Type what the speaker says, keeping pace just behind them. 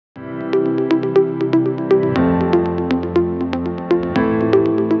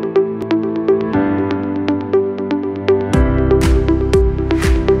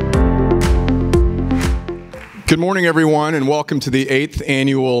Good morning, everyone, and welcome to the 8th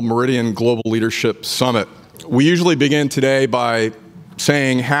Annual Meridian Global Leadership Summit. We usually begin today by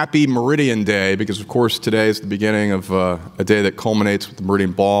saying Happy Meridian Day, because, of course, today is the beginning of a day that culminates with the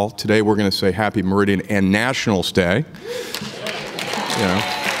Meridian Ball. Today, we're going to say Happy Meridian and Nationals Day.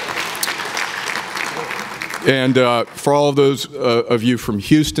 And for all of those of you from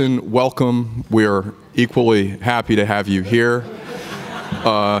Houston, welcome. We are equally happy to have you here.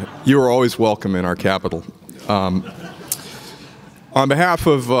 You are always welcome in our capital. On behalf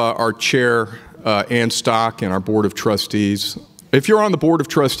of our chair, Ann Stock, and our board of trustees, if you're on the board of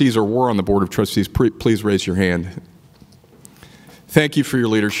trustees or were on the board of trustees, please raise your hand. Thank you for your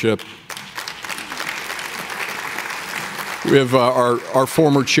leadership. We have our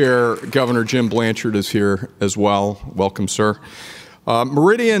former chair, Governor Jim Blanchard, is here as well. Welcome, sir.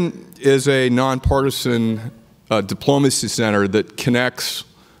 Meridian is a nonpartisan diplomacy center that connects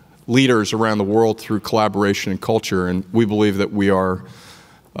leaders around the world through collaboration and culture, and we believe that we are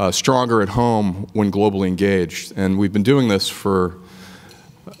stronger at home when globally engaged. And we've been doing this for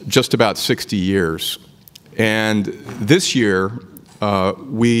just about 60 years. And this year,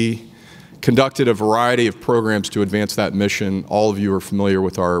 we conducted a variety of programs to advance that mission. All of you are familiar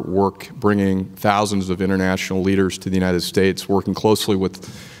with our work bringing thousands of international leaders to the United States, working closely with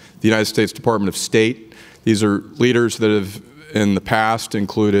the United States Department of State. These are leaders that have in the past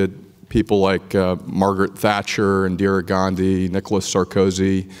included people like Margaret Thatcher, Indira Gandhi, Nicolas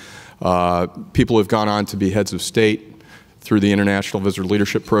Sarkozy, people who have gone on to be heads of state through the International Visitor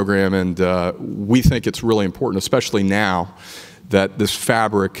Leadership Program. And we think it's really important, especially now, that this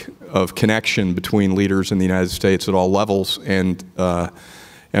fabric of connection between leaders in the United States at all levels and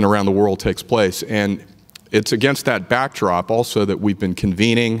around the world takes place. And it's against that backdrop also that we've been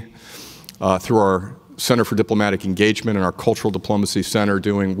convening through our Center for Diplomatic Engagement and our Cultural Diplomacy Center,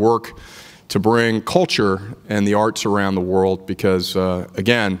 doing work to bring culture and the arts around the world, because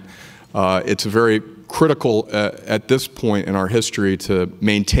again, it's very critical at this point in our history to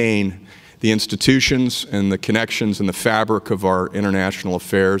maintain the institutions and the connections and the fabric of our international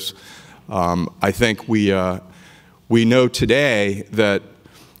affairs. I think we know today that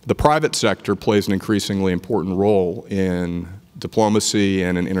the private sector plays an increasingly important role in diplomacy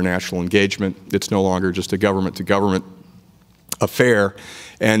and in international engagement. It's no longer just a government-to-government affair.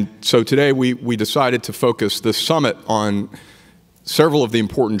 And so today we decided to focus this summit on several of the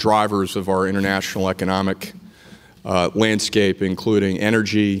important drivers of our international economic landscape, including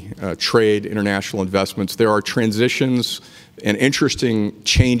energy, trade, international investments. There are transitions and interesting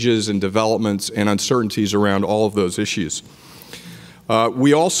changes and developments and uncertainties around all of those issues.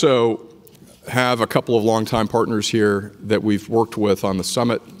 We also have a couple of longtime partners here that we've worked with on the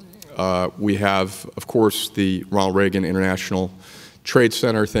summit. We have, of course, the Ronald Reagan International Trade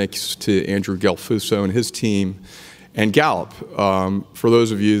Center, thanks to Andrew Gelfuso and his team, and Gallup. For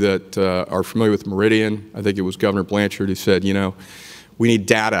those of you that are familiar with Meridian, I think it was Governor Blanchard who said, you know, we need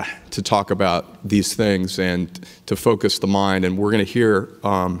data to talk about these things and to focus the mind. And we're going to hear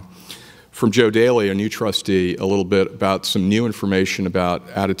from Joe Daly, a new trustee, a little bit about some new information about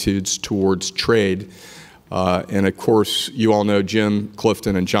attitudes towards trade. And of course, you all know Jim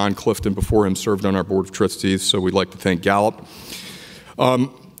Clifton, and John Clifton before him served on our board of trustees, so we'd like to thank Gallup.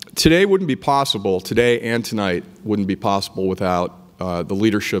 Today wouldn't be possible, today and tonight wouldn't be possible without the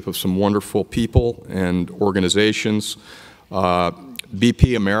leadership of some wonderful people and organizations.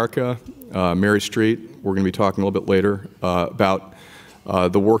 BP America, Mary Street, we're going to be talking a little bit later about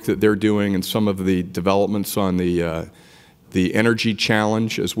the work that they're doing and some of the developments on the energy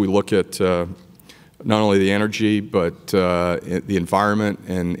challenge as we look at not only the energy but the environment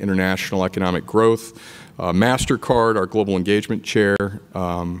and international economic growth. MasterCard, our global engagement chair.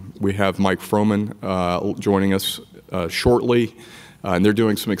 We have Mike Froman joining us shortly, and they're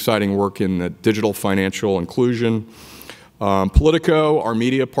doing some exciting work in digital financial inclusion. Politico, our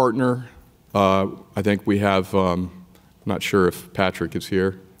media partner. I think we have I'm not sure if Patrick is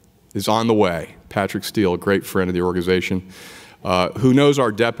here, is on the way. Patrick Steele, a great friend of the organization, who knows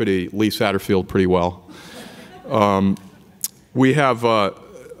our deputy, Lee Satterfield, pretty well. We have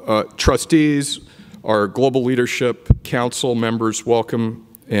trustees, our Global Leadership Council members, welcome.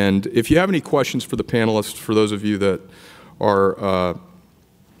 And if you have any questions for the panelists, for those of you that are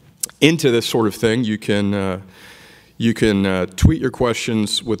into this sort of thing, you can tweet your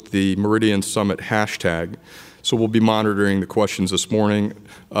questions with the Meridian Summit hashtag. So we'll be monitoring the questions this morning.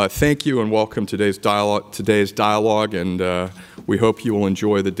 Thank you and welcome to today's dialogue, and we hope you will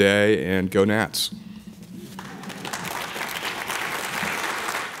enjoy the day, and go Nats.